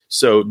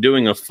So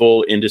doing a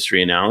full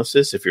industry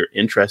analysis, if you're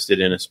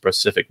interested in a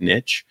specific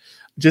niche,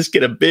 just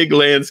get a big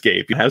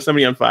landscape. You have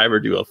somebody on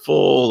Fiverr do a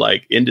full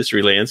like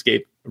industry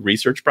landscape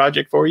research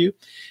project for you,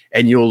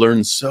 and you'll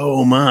learn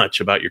so much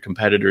about your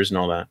competitors and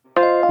all that.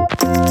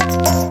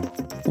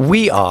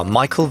 We are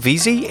Michael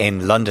Veazey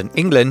in London,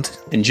 England.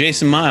 And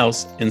Jason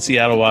Miles in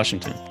Seattle,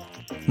 Washington.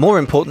 More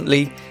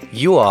importantly,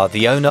 you are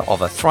the owner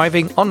of a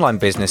thriving online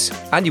business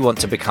and you want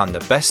to become the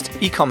best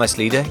e-commerce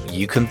leader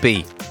you can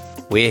be.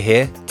 We're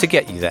here to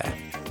get you there.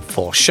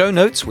 For show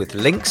notes with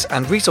links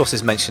and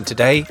resources mentioned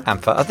today,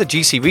 and for other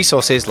GC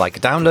resources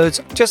like downloads,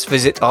 just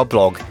visit our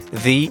blog,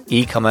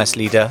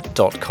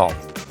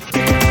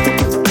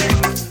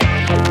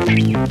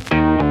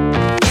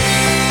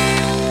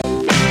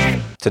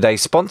 theecommerceleader.com.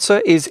 Today's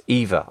sponsor is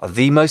Eva,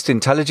 the most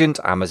intelligent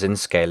Amazon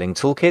scaling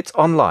toolkit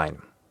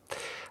online.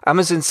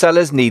 Amazon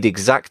sellers need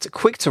exact,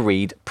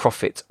 quick-to-read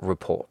profit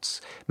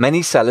reports.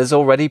 Many sellers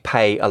already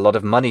pay a lot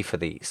of money for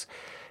these.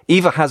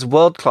 Eva has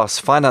world-class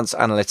finance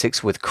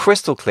analytics with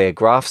crystal-clear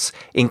graphs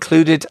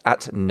included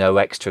at no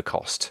extra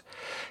cost.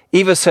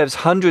 Eva serves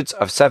hundreds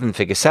of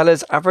seven-figure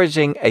sellers,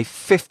 averaging a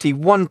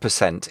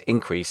 51%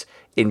 increase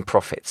in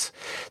profits.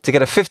 To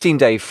get a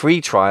 15-day free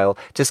trial,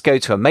 just go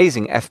to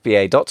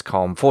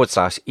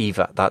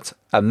amazingfba.com/Eva. That's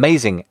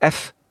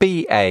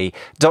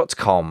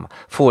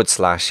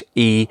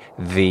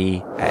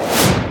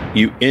amazingfba.com/EVA.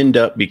 You end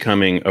up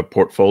becoming a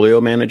portfolio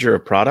manager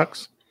of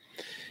products.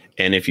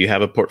 And if you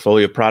have a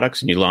portfolio of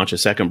products and you launch a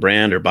second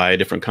brand or buy a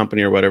different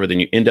company or whatever, then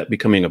you end up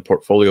becoming a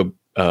portfolio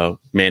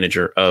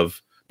manager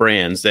of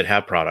brands that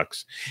have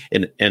products.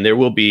 And there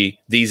will be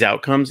these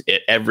outcomes.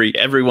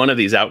 Every one of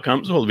these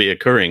outcomes will be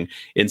occurring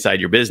inside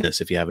your business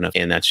if you have enough.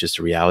 And that's just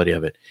the reality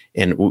of it.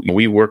 And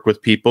we work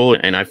with people,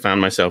 and I found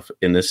myself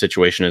in this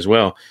situation as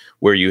well,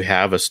 where you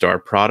have a star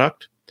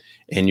product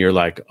and you're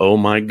like, oh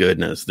my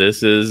goodness,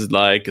 this is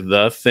like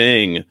the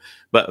thing.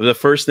 But the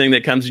first thing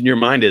that comes in your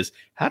mind is,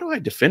 how do I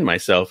defend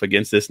myself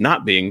against this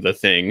not being the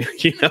thing?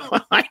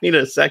 I need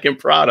a second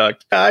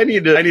product. I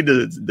need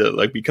to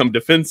like become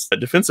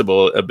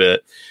defensible a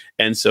bit.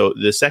 And so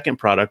the second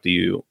product that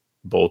you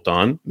bolt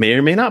on may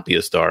or may not be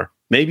a star.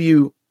 Maybe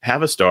you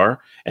have a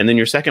star, and then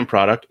your second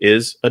product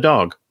is a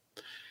dog.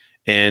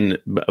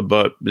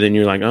 But then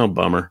you're like, oh,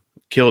 bummer.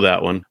 Kill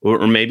that one.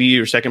 Or maybe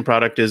your second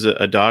product is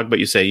a dog, but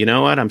you say, you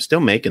know what? I'm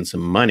still making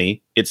some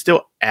money. It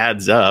still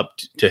adds up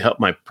to help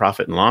my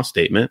profit and loss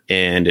statement.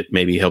 And it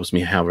maybe helps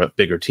me have a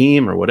bigger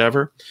team or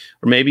whatever.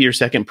 Or maybe your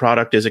second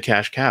product is a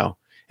cash cow.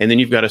 And then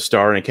you've got a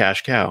star and a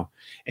cash cow.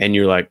 And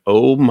you're like,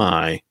 oh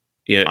my,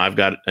 I've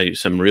got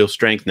some real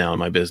strength now in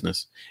my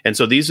business. And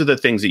so these are the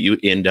things that you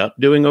end up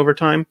doing over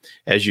time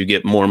as you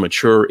get more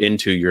mature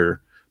into your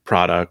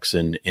products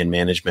and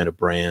management of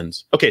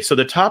brands. Okay, so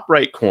the top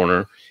right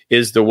corner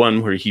is the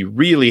one where he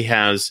really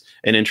has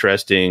an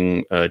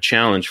interesting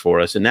challenge for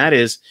us. And that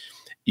is,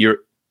 you're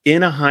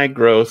in a high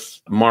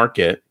growth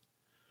market,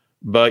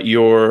 but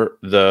you're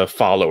the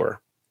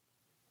follower.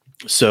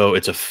 So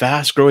it's a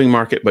fast growing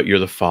market, but you're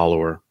the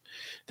follower.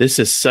 This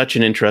is such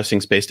an interesting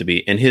space to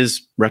be. And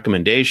his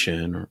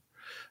recommendation or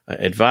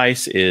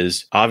advice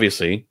is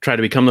obviously try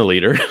to become the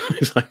leader.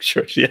 He's like,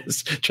 sure,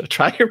 yes,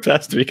 try your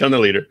best to become the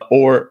leader,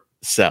 or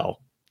sell.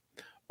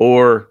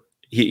 Or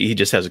he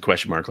just has a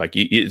question mark. Like,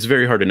 it's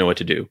very hard to know what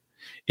to do.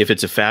 If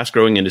it's a fast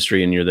growing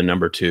industry and you're the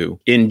number two,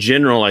 in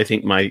general, I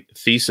think my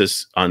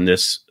thesis on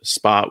this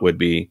spot would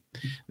be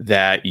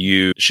that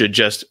you should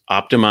just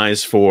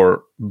optimize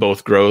for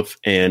both growth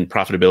and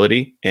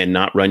profitability and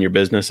not run your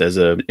business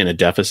in a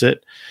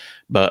deficit.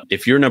 But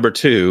if you're number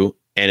two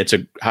and it's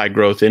a high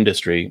growth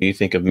industry, you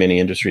think of many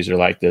industries are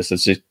like this.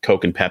 It's just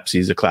Coke and Pepsi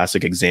is a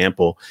classic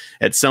example.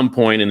 At some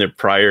point in the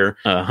prior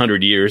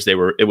 100 years,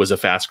 it was a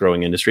fast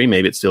growing industry.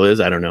 Maybe it still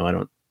is. I don't know. I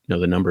don't know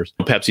the numbers.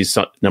 Pepsi's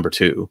number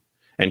two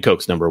and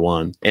Coke's number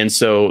one. And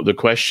so the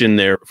question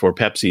there for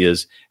Pepsi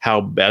is, how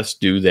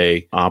best do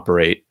they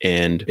operate?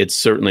 And it's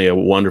certainly a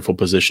wonderful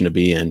position to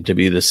be in, to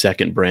be the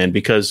second brand,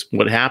 because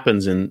what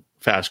happens in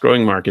fast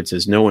growing markets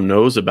is no one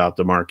knows about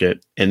the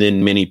market, and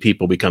then many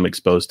people become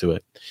exposed to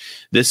it.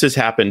 This has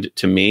happened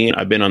to me.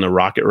 I've been on the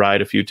rocket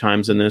ride a few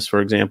times in this, for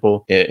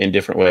example, in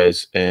different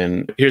ways.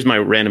 And here's my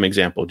random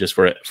example, just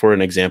for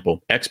an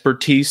example.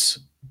 Expertise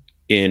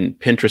in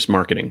Pinterest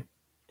marketing,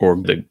 or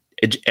the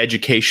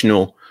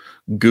educational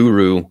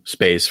guru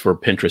space for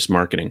Pinterest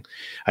marketing.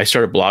 I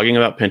started blogging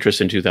about Pinterest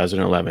in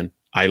 2011.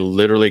 I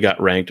literally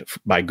got ranked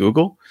by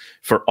Google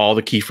for all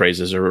the key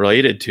phrases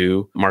related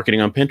to marketing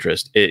on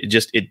Pinterest.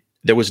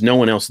 There was no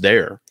one else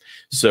there.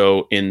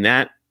 So in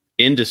that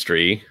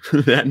industry,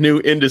 that new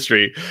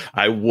industry,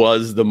 I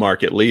was the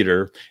market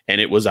leader,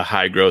 and it was a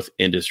high growth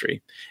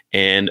industry.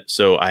 And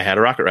so I had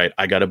a rocket ride.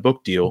 I got a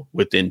book deal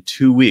within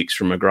 2 weeks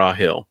from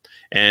McGraw-Hill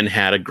and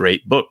had a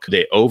great book.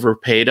 They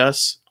overpaid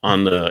us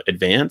on the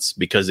advance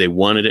because they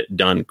wanted it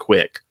done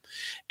quick.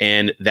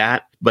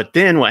 But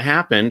then what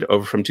happened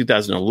over from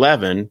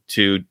 2011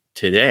 to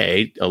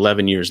today,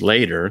 11 years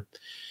later,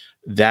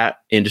 that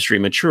industry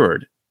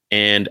matured.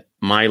 And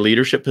my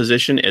leadership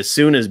position, as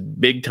soon as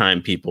big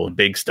time people,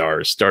 big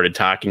stars started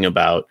talking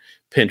about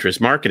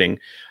Pinterest marketing,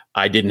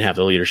 I didn't have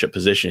the leadership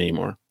position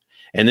anymore.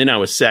 And then I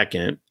was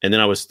second, and then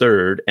I was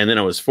third, and then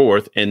I was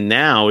fourth. And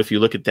now, if you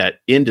look at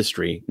that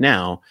industry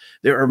now,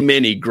 there are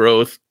many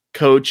growth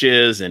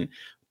coaches and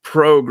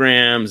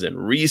programs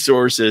and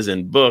resources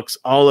and books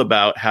all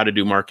about how to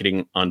do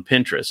marketing on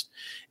Pinterest.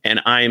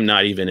 And I'm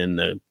not even in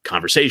the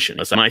conversation.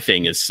 My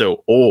thing is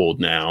so old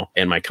now,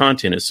 and my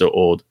content is so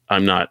old,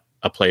 I'm not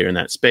a player in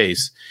that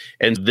space.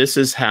 And this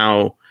is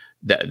how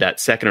that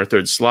second or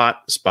third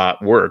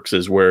spot works,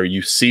 is where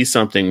you see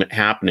something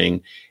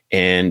happening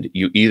and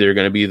you either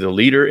going to be the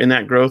leader in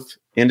that growth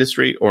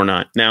industry or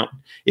not. Now,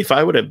 if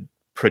I would have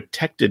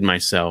protected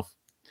myself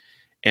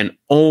and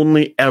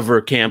only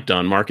ever camped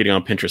on marketing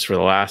on Pinterest for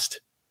the last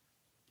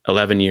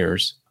 11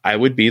 years, I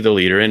would be the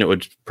leader, and it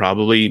would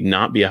probably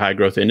not be a high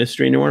growth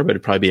industry anymore, but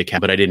it'd probably be a cap.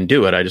 But I didn't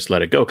do it. I just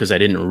let it go because I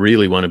didn't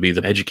really want to be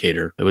the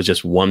educator. It was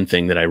just one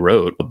thing that I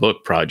wrote, a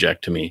book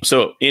project to me.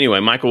 So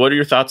anyway, Michael, what are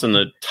your thoughts on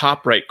the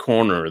top right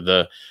corner,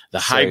 the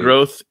high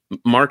growth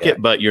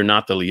market, but you're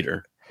not the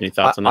leader? Any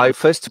thoughts on that?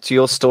 First, to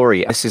your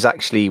story, this is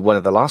actually one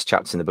of the last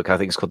chapters in the book. I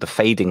think it's called The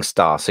Fading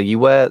Star. So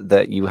you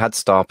had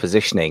star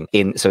positioning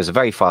so it's a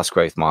very fast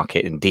growth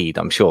market indeed,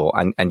 I'm sure.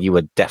 And you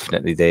were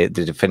definitely the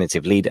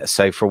definitive leader.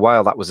 So for a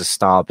while, that was a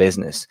star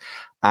business.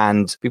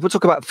 And people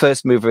talk about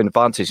first mover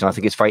advantage. And I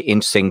think it's very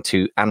interesting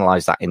to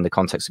analyze that in the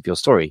context of your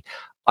story.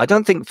 I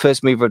don't think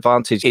first mover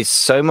advantage is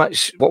so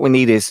much. What we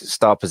need is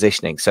star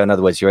positioning. So in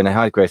other words, you're in a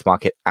high growth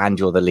market and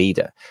you're the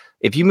leader.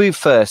 If you move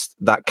first,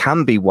 that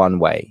can be one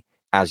way,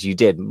 as you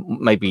did,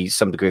 maybe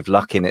some degree of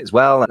luck in it as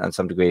well. And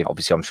some degree,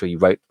 obviously, I'm sure you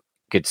wrote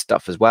good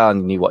stuff as well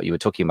and you knew what you were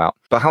talking about.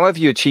 But however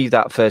you achieve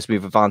that first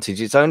move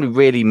advantage, it's only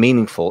really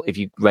meaningful if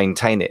you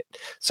maintain it.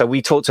 So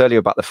we talked earlier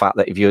about the fact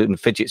that if you're in the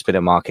fidget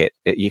spinner market,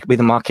 you can be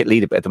the market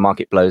leader, but if the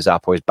market blows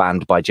up or is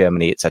banned by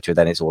Germany, etc.,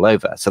 then it's all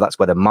over. So that's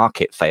where the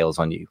market fails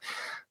on you.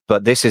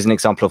 But this is an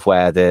example of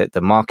where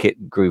the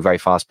market grew very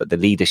fast, but the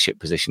leadership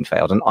position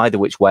failed. And either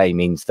which way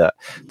means that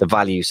the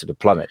value sort of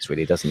plummets,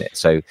 really, doesn't it?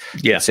 So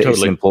it's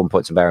an important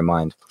point to bear in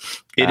mind.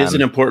 It is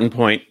an important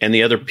point. And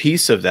the other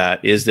piece of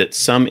that is that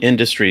some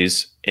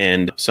industries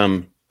and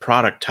some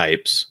product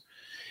types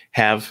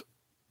have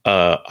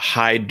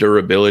high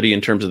durability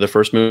in terms of the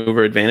first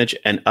mover advantage,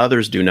 and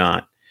others do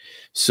not.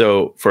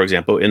 So, for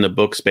example, in the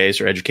book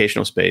space or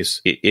educational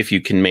space, if you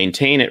can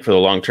maintain it for the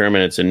long term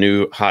and it's a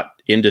new hot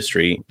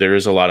industry, there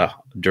is a lot of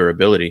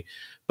durability.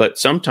 But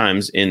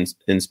sometimes in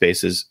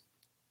spaces,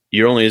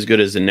 you're only as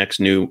good as the next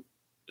new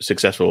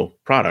successful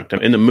product.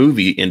 In the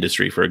movie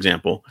industry, for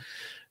example,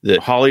 the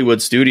Hollywood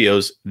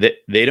studios,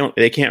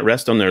 they can't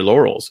rest on their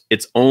laurels.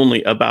 It's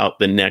only about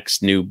the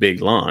next new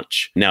big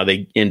launch. Now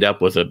they end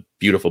up with a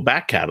beautiful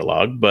back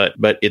catalog, but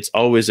it's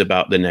always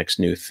about the next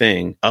new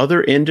thing.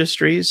 Other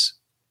industries,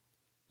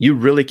 you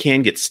really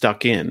can get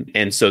stuck in.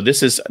 And so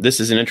this is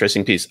an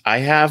interesting piece. I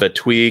have a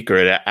tweak or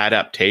an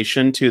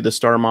adaptation to the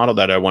STAR model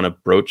that I want to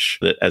broach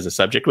as a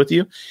subject with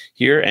you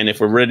here. And if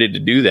we're ready to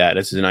do that,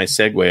 this is a nice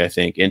segue, I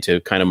think, into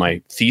kind of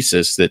my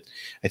thesis that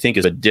I think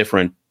is a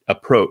different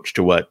approach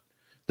to what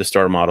the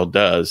STAR model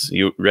does.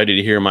 You ready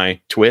to hear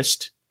my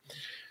twist?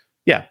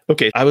 Yeah.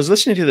 Okay. I was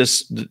listening to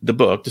the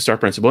book, The STAR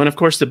Principle. And of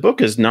course, the book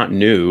is not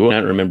new. I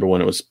don't remember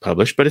when it was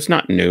published, but it's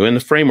not new. And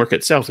the framework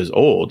itself is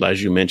old,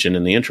 as you mentioned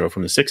in the intro,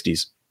 from the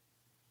 60s.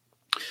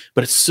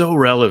 But it's so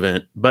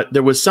relevant. But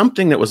there was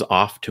something that was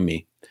off to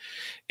me.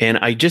 And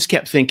I just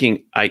kept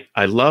thinking,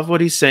 I love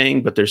what he's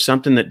saying, but there's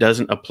something that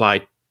doesn't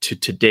apply to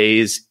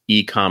today's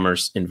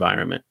e-commerce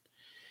environment.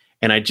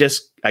 And I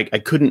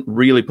couldn't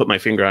really put my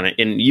finger on it.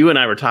 And you and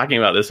I were talking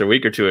about this a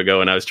week or two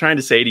ago, and I was trying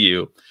to say to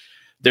you,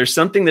 there's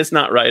something that's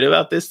not right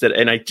about this,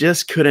 and I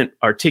just couldn't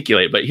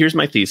articulate. But here's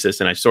my thesis,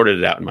 and I sorted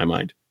it out in my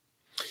mind.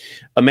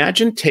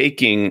 Imagine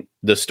taking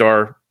the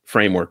STAR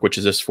framework, which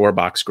is this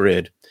 4-box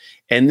grid,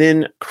 and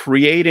then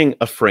creating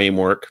a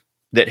framework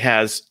that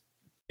has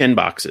 10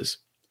 boxes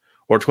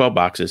or 12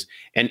 boxes.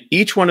 And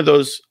each one of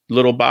those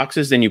little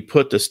boxes, then you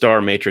put the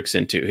STAR matrix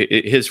into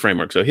his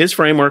framework. So his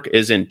framework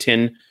is in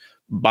 10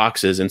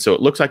 boxes. And so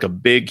it looks like a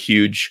big,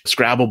 huge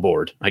Scrabble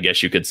board, I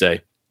guess you could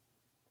say.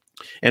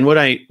 And what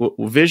I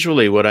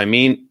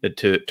mean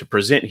to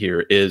present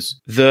here is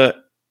the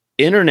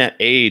internet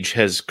age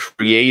has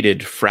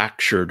created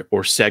fractured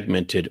or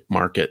segmented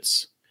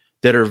markets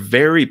that are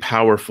very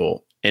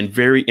powerful and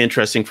very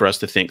interesting for us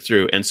to think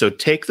through. And so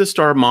take the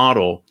STAR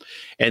model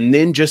and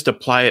then just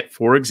apply it,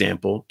 for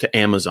example, to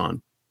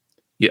Amazon.com,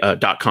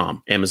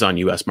 Amazon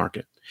US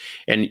market.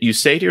 And you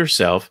say to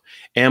yourself,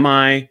 am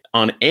I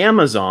on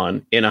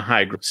Amazon in a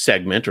high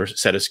segment or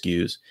set of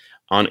SKUs?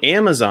 On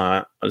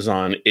Amazon,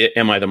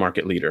 am I the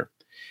market leader?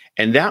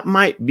 And that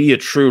might be a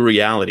true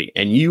reality.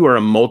 And you are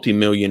a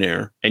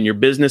multimillionaire and your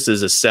business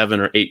is a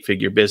 7 or 8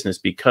 figure business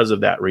because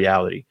of that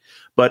reality.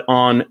 But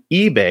on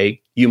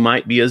eBay, you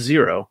might be a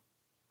 0.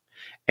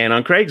 And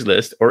on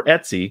Craigslist or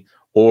Etsy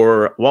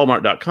or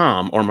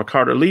Walmart.com or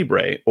Mercado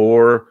Libre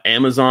or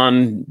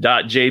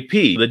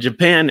Amazon.jp, the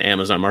Japan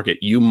Amazon market,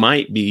 you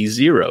might be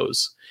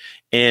 0s.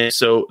 And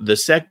so the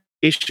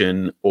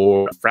segmentation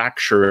or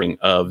fracturing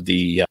of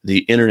the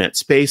internet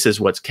space is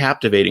what's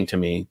captivating to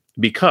me.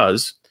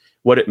 because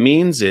what it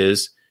means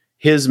is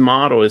his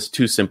model is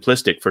too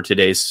simplistic for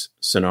today's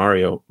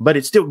scenario, but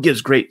it still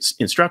gives great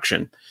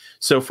instruction.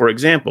 So, for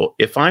example,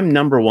 if I'm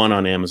number one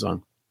on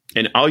Amazon,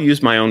 and I'll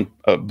use my own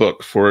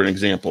book for an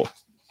example.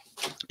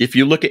 If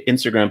you look at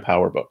Instagram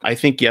Power Book, I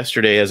think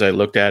yesterday as I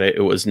looked at it,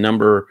 it was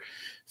number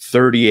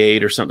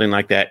 38 or something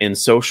like that in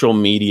social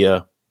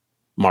media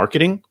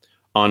marketing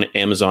on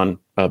Amazon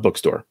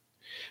bookstore.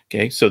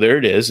 Okay, so there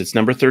it is. It's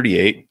number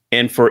 38.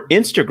 And for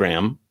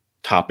Instagram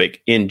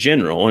topic in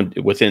general and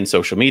within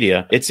social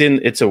media, it's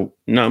a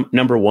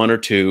number 1 or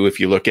 2. If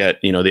you look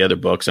at, the other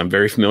books, I'm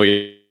very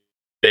familiar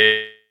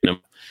with them.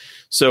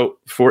 So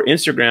for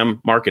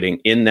Instagram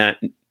marketing in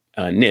that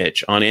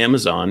niche on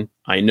Amazon,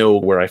 I know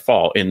where I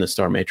fall in the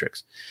star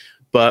matrix.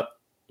 But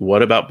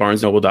what about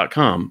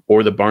BarnesNoble.com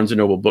or the Barnes &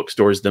 Noble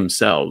bookstores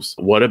themselves?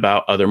 What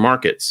about other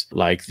markets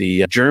like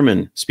the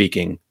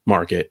German-speaking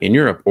market in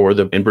Europe or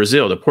in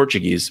Brazil, the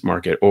Portuguese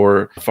market,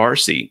 or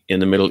Farsi in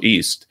the Middle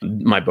East?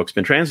 My book's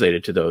been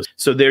translated to those.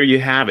 So there you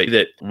have it,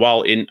 that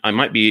while I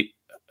might be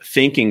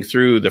thinking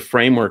through the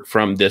framework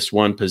from this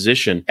one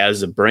position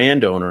as a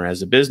brand owner,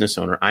 as a business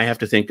owner, I have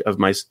to think of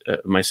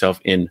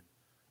myself in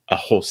a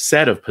whole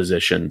set of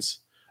positions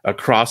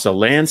across a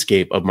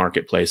landscape of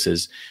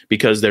marketplaces,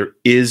 because there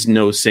is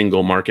no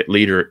single market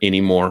leader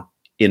anymore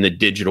in the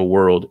digital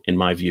world, in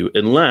my view,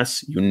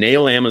 unless you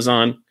nail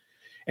Amazon,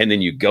 and then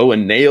you go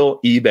and nail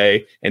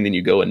eBay, and then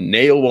you go and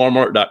nail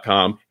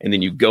Walmart.com, and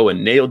then you go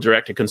and nail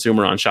direct to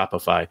consumer on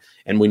Shopify.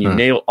 And when you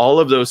nail all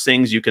of those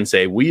things, you can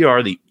say, we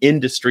are the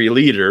industry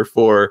leader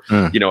for,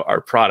 our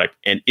product.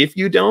 And if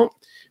you don't,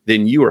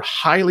 then you are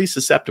highly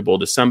susceptible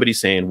to somebody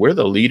saying, we're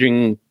the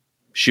leading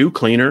shoe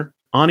cleaner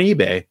on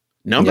eBay.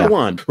 Number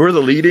one, we're the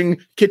leading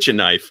kitchen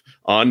knife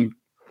on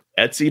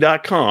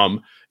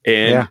Etsy.com.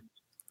 And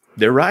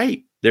they're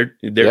right. They're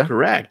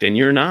correct. And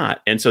you're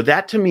not. And so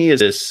that to me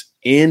is this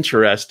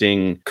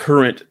interesting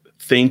current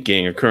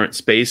thinking or current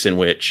space in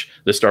which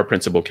the STAR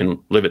principle can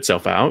live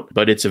itself out.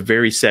 But it's a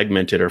very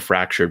segmented or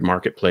fractured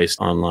marketplace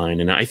online.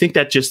 And I think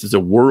that just is a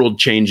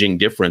world-changing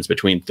difference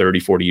between 30,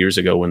 40 years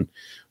ago when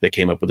they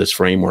came up with this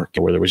framework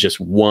where there was just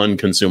one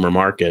consumer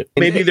market.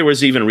 Maybe there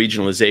was even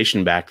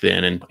regionalization back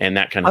then and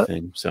that kind of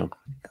thing. So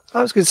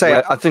I was going to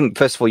say, I think,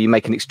 first of all, you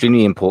make an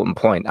extremely important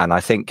point. And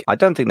I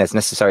don't think there's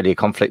necessarily a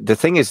conflict. The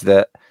thing is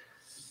that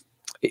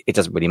it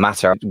doesn't really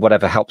matter.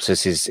 Whatever helps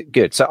us is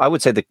good. So I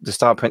would say the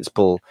STAR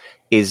principle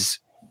is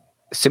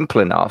simple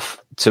enough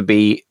to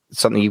be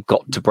something you've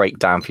got to break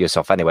down for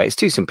yourself anyway. It's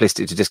too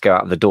simplistic to just go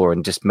out the door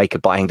and just make a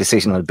buying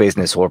decision on a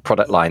business or a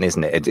product line,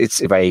 isn't it? It's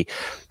a very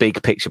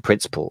big picture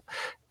principle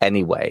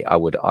anyway, I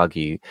would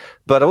argue.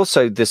 But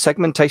also the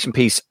segmentation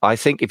piece, I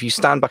think if you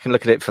stand back and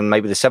look at it from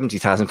maybe the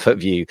 70,000 foot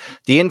view,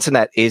 the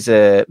internet is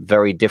a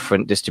very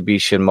different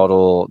distribution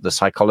model. The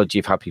psychology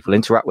of how people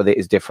interact with it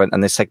is different.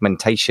 And the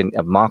segmentation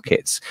of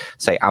markets,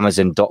 say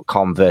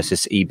Amazon.com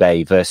versus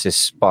eBay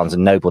versus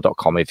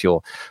BarnesandNoble.com, if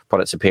your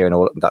products appear in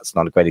all, that's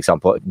not a great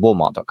example,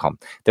 Walmart.com.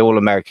 They're all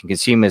American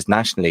consumers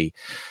nationally.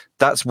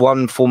 That's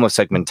one form of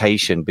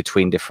segmentation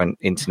between different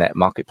internet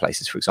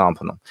marketplaces, for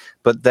example.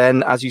 But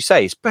then, as you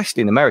say,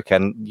 especially in America,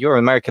 and you're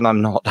American,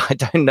 I'm not, I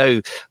don't know,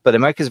 but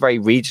America's a very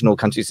regional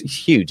country. It's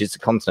huge. It's a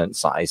continent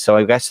size. So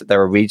I guess that there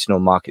are regional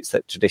markets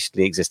that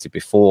traditionally existed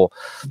before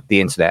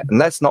the internet. And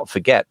let's not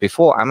forget,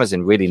 before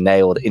Amazon really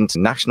nailed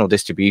international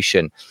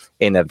distribution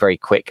in a very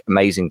quick,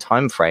 amazing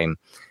time frame,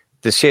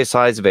 the sheer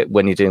size of it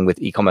when you're dealing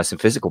with e-commerce and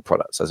physical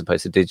products as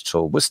opposed to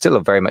digital was still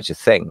very much a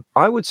thing.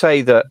 I would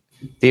say that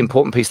the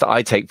important piece that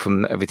I take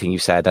from everything you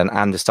said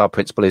and the STAR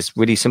principle is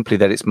really simply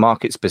that it's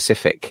market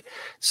specific.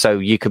 So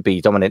you could be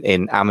dominant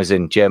in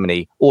Amazon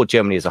Germany or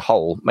Germany as a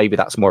whole. Maybe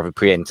that's more of a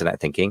pre-internet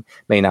thinking.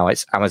 Maybe now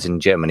it's Amazon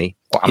Germany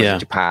or Amazon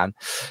Japan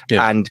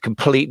and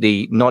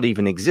completely not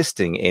even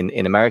existing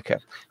in America.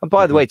 And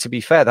by the way, to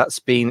be fair, that's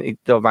been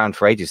around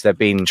for ages. There have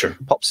been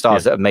pop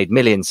stars that have made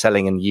millions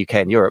selling in the UK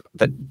and Europe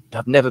that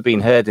have never been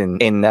heard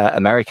in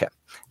America.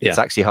 It's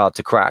actually hard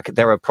to crack.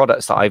 There are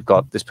products that I've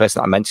got. This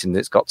person that I mentioned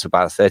that's got to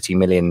about $30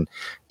 million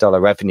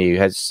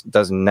revenue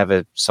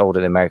never sold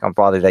in America.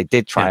 Rather, they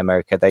did try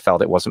America. They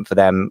felt it wasn't for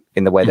them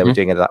in the way they were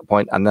doing it at that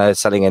point, and they're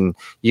selling in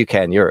UK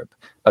and Europe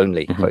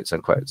only, quotes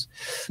unquote.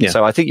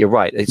 So I think you're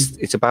right.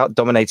 It's about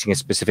dominating a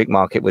specific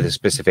market with a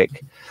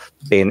specific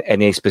in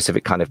any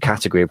specific kind of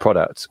category of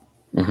product.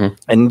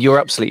 And you're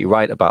absolutely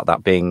right about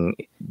that being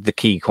the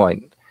key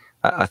point.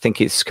 I think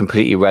it's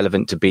completely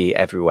irrelevant to be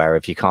everywhere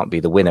if you can't be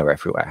the winner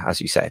everywhere,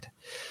 as you said.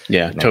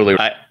 Yeah, totally.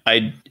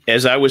 I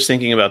as I was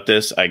thinking about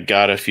this, I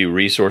got a few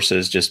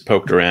resources, just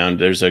poked around.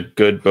 There's a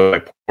good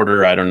book by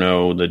Porter. I don't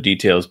know the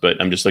details, but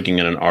I'm just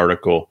looking at an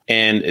article.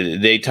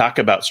 And they talk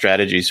about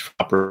strategies for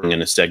operating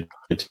in a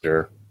segmented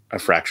or a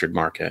fractured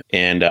market.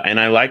 And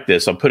I like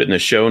this. I'll put it in the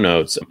show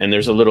notes. And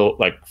there's a little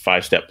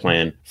 5-step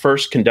plan.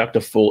 First, conduct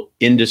a full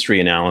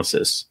industry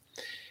analysis.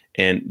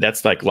 And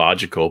that's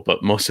logical,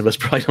 but most of us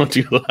probably don't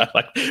do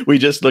that. We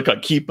just look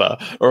at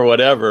Keepa or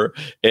whatever,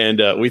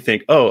 and we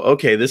think, oh,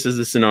 okay, this is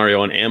the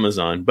scenario on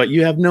Amazon. But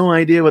you have no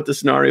idea what the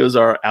scenarios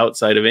are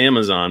outside of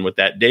Amazon with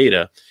that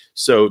data.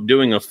 So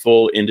doing a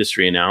full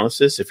industry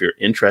analysis, if you're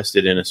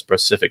interested in a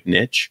specific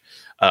niche,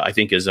 I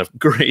think is a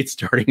great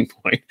starting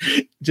point.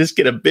 Just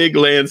get a big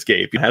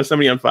landscape. Have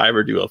somebody on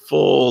Fiverr do a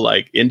full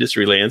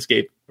industry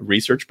landscape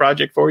research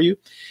project for you,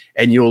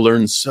 and you'll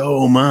learn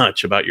so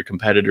much about your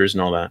competitors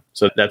and all that.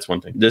 So that's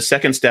one thing. The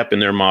second step in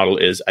their model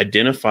is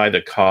identify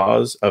the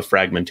cause of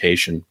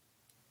fragmentation.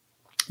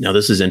 Now,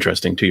 this is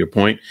interesting to your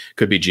point.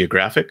 Could be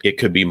geographic. It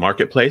could be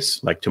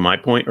marketplace, like to my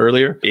point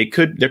earlier. There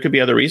could be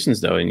other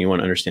reasons, though, and you want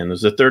to understand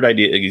those. The third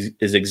idea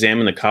is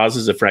examine the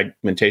causes of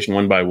fragmentation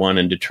one by one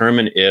and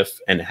determine if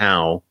and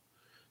how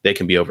they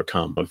can be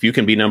overcome. If you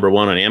can be number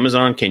one on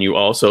Amazon, can you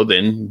also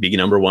then be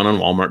number one on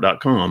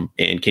Walmart.com?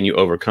 And can you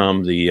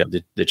overcome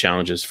the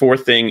challenges?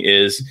 Fourth thing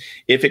is,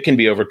 if it can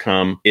be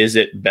overcome, is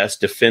it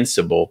best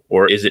defensible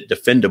or is it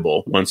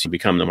defendable once you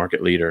become the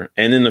market leader?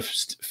 And then the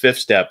fifth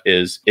step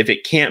is, if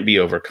it can't be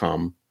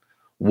overcome,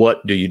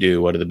 what do you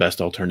do? What are the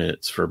best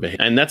alternatives for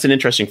behavior? And that's an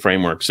interesting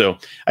framework. So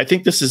I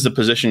think this is the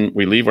position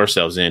we leave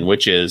ourselves in,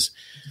 which is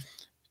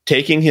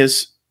taking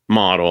his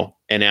model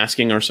and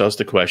asking ourselves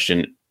the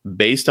question,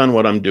 based on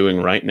what I'm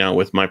doing right now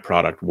with my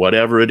product,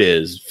 whatever it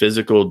is,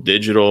 physical,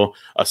 digital,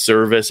 a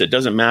service, it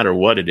doesn't matter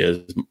what it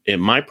is.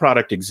 My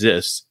product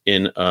exists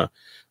in a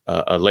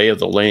lay of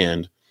the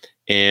land.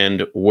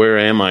 And where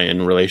am I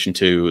in relation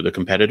to the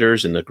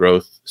competitors and the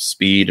growth,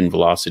 speed, and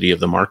velocity of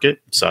the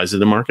market, size of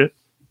the market?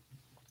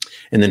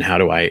 And then how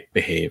do I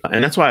behave?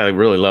 And that's why I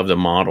really love the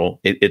model.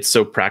 It's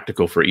so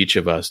practical for each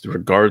of us,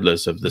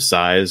 regardless of the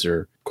size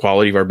or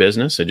quality of our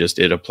business.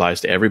 It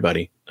applies to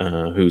everybody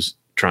who's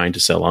trying to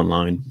sell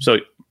online. So,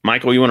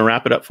 Michael, you want to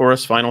wrap it up for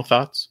us? Final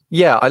thoughts?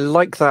 Yeah, I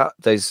like that.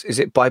 Is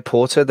it by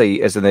Porter,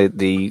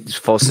 the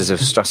Forces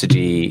of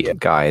Strategy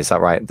guy? Is that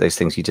right? Those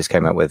things you just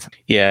came out with?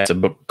 Yeah, it's a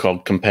book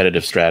called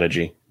Competitive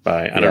Strategy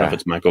by, I don't know if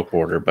it's Michael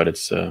Porter, but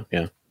it's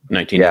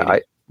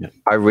 1980. Yeah,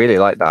 I really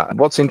like that.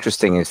 What's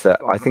interesting is that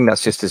I think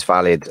that's just as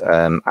valid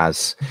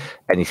as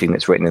anything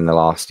that's written in the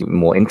last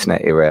more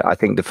internet era. I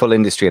think the full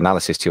industry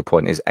analysis, to your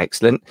point, is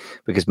excellent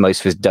because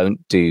most of us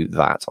don't do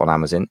that on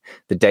Amazon.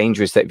 The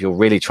danger is that if you're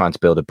really trying to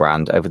build a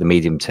brand over the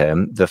medium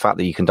term, the fact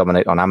that you can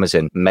dominate on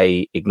Amazon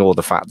may ignore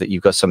the fact that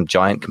you've got some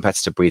giant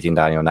competitor breathing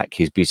down your neck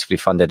who's beautifully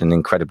funded and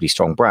incredibly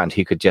strong brand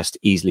who could just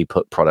easily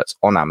put products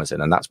on Amazon.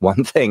 And that's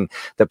one thing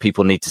that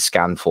people need to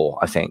scan for,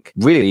 I think.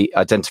 Really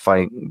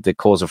identifying the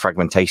cause of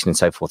fragmentation and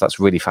so forth, that's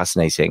really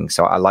fascinating.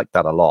 So I like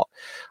that a lot.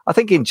 I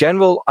think in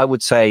general, I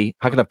would say,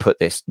 how can I put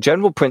this?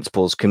 General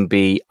principles can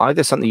be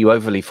either something you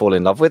overly fall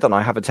in love with, and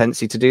I have a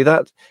tendency to do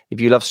that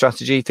if you love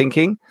strategy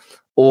thinking,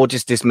 or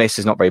just dismiss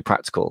as not very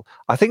practical.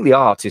 I think the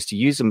art is to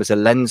use them as a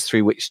lens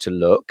through which to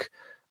look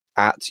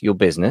at your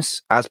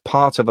business as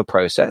part of a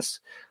process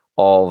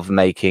of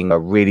making a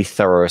really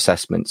thorough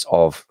assessment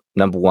of,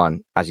 number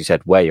one, as you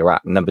said, where you're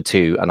at. Number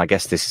two, and I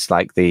guess this is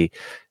like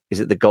is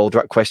it the gold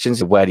rush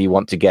questions? Where do you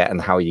want to get and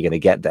how are you going to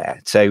get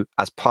there? So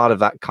as part of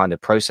that kind of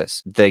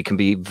process, they can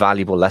be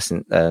valuable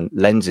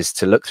lenses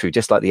to look through,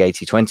 just like the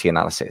 80-20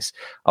 analysis.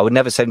 I would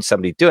never say to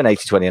somebody, do an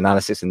 80-20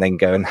 analysis and then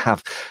go and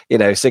have,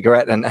 a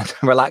cigarette and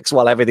relax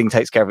while everything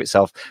takes care of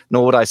itself.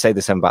 Nor would I say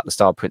the same about the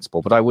STAR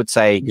principle. But I would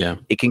say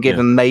it can give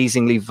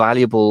amazingly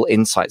valuable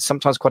insights,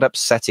 sometimes quite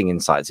upsetting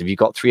insights. If you've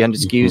got 300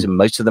 SKUs and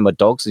most of them are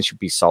dogs and should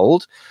be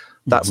sold,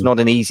 that's not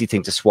an easy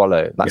thing to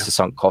swallow. That's a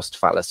sunk cost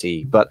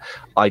fallacy. But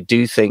I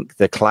do think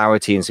the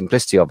clarity and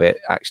simplicity of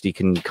it actually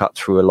can cut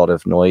through a lot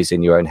of noise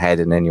in your own head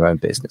and in your own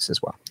business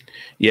as well.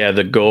 Yeah,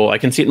 the goal, I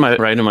can see it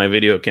right in my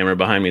video camera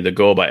behind me. The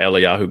Goal by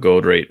Eliyahu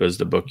Goldrate was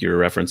the book you're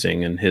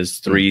referencing. And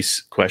his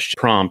 3-question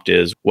prompt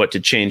is what to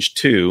change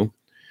to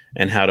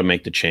and how to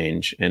make the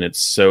change. And it's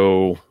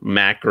so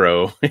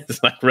macro. It's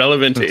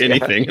relevant to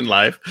anything in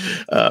life,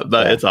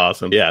 but it's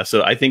awesome. Yeah,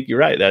 so I think you're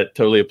right. That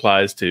totally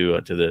applies to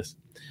this.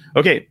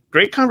 Okay,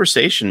 great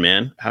conversation,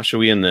 man. How should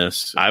we end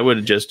this? I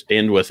would just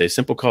end with a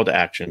simple call to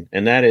action.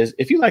 And that is,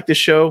 if you like this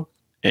show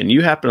and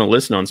you happen to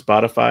listen on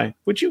Spotify,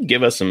 would you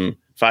give us some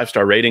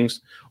 5-star ratings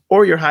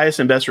or your highest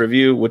and best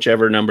review,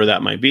 whichever number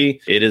that might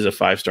be? It is a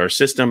 5-star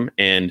system,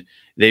 and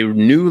they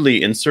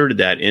newly inserted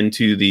that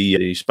into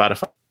the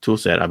Spotify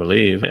toolset, I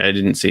believe. I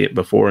didn't see it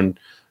before and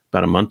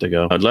about a month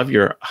ago. I'd love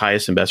your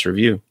highest and best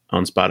review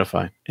on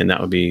Spotify, and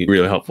that would be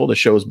really helpful. The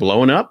show is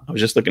blowing up. I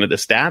was just looking at the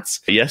stats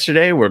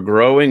yesterday. We're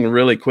growing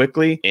really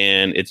quickly,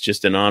 and it's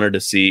just an honor to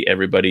see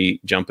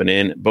everybody jumping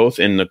in, both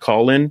in the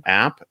call-in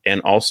app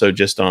and also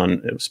just on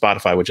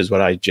Spotify, which is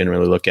what I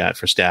generally look at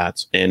for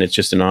stats. And it's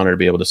just an honor to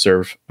be able to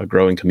serve a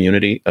growing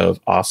community of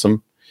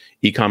awesome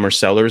e-commerce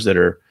sellers that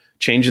are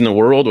changing the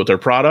world with their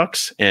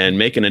products and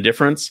making a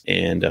difference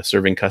and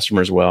serving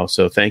customers well.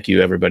 So thank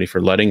you, everybody,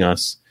 for letting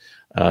us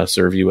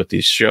serve you with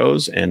these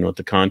shows and with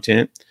the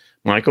content.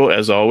 Michael,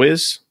 as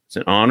always, it's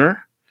an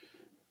honor.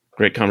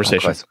 Great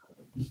conversation. Likewise.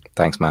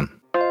 Thanks, man.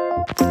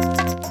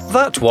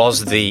 That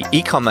was the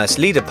E-commerce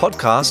Leader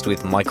podcast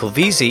with Michael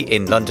Veazey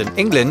in London,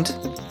 England,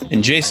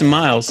 and Jason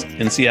Miles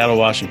in Seattle,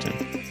 Washington.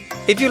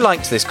 If you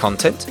liked this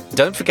content,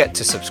 don't forget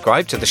to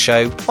subscribe to the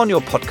show on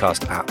your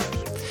podcast app.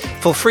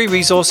 For free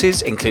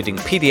resources, including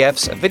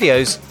PDFs and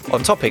videos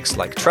on topics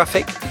like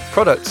traffic,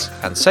 products,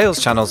 and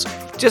sales channels,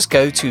 just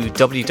go to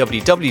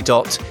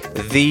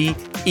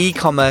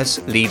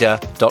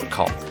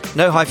www.theecommerceleader.com.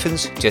 No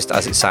hyphens, just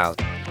as it sounds.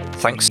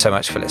 Thanks so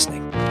much for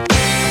listening.